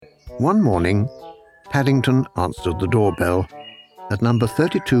One morning, Paddington answered the doorbell at number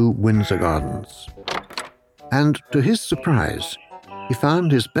 32 Windsor Gardens. And to his surprise, he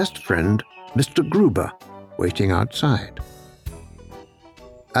found his best friend, Mr Gruber, waiting outside.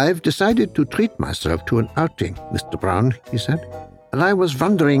 "I've decided to treat myself to an outing, Mr Brown," he said, "and I was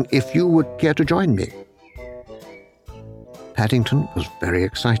wondering if you would care to join me." Paddington was very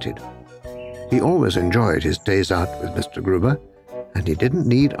excited. He always enjoyed his days out with Mr Gruber, and he didn't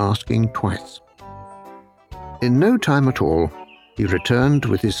need asking twice. In no time at all, he returned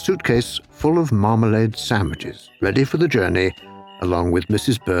with his suitcase full of marmalade sandwiches, ready for the journey, along with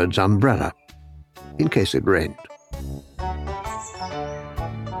Mrs Bird's umbrella, in case it rained.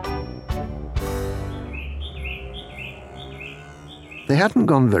 They hadn't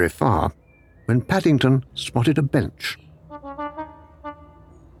gone very far when Paddington spotted a bench.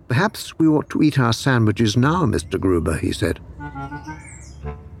 "Perhaps we ought to eat our sandwiches now, Mr Gruber," he said.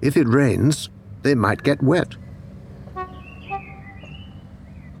 "If it rains, they might get wet."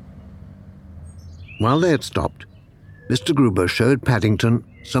 While they had stopped, Mr Gruber showed Paddington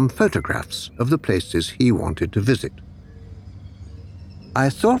some photographs of the places he wanted to visit. "I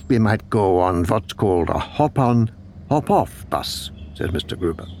thought we might go on what's called a hop-on, hop-off bus," said Mr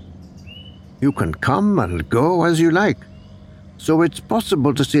Gruber. "You can come and go as you like, so it's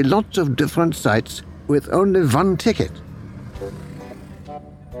possible to see lots of different sights with only one ticket."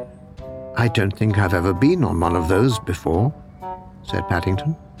 "I don't think I've ever been on one of those before," said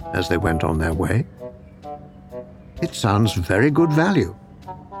Paddington, as they went on their way. "It sounds very good value."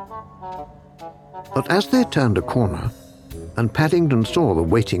 But as they turned a corner, and Paddington saw the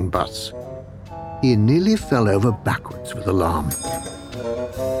waiting bus, he nearly fell over backwards with alarm.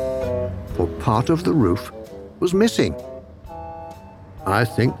 For part of the roof was missing. "I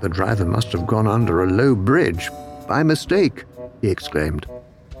think the driver must have gone under a low bridge, by mistake," he exclaimed.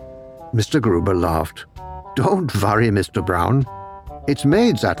 Mr Gruber laughed. "Don't worry, Mr Brown. It's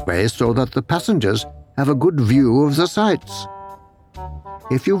made that way so that the passengers have a good view of the sights.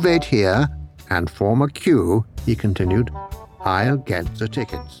 If you wait here and form a queue," he continued, "I'll get the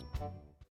tickets."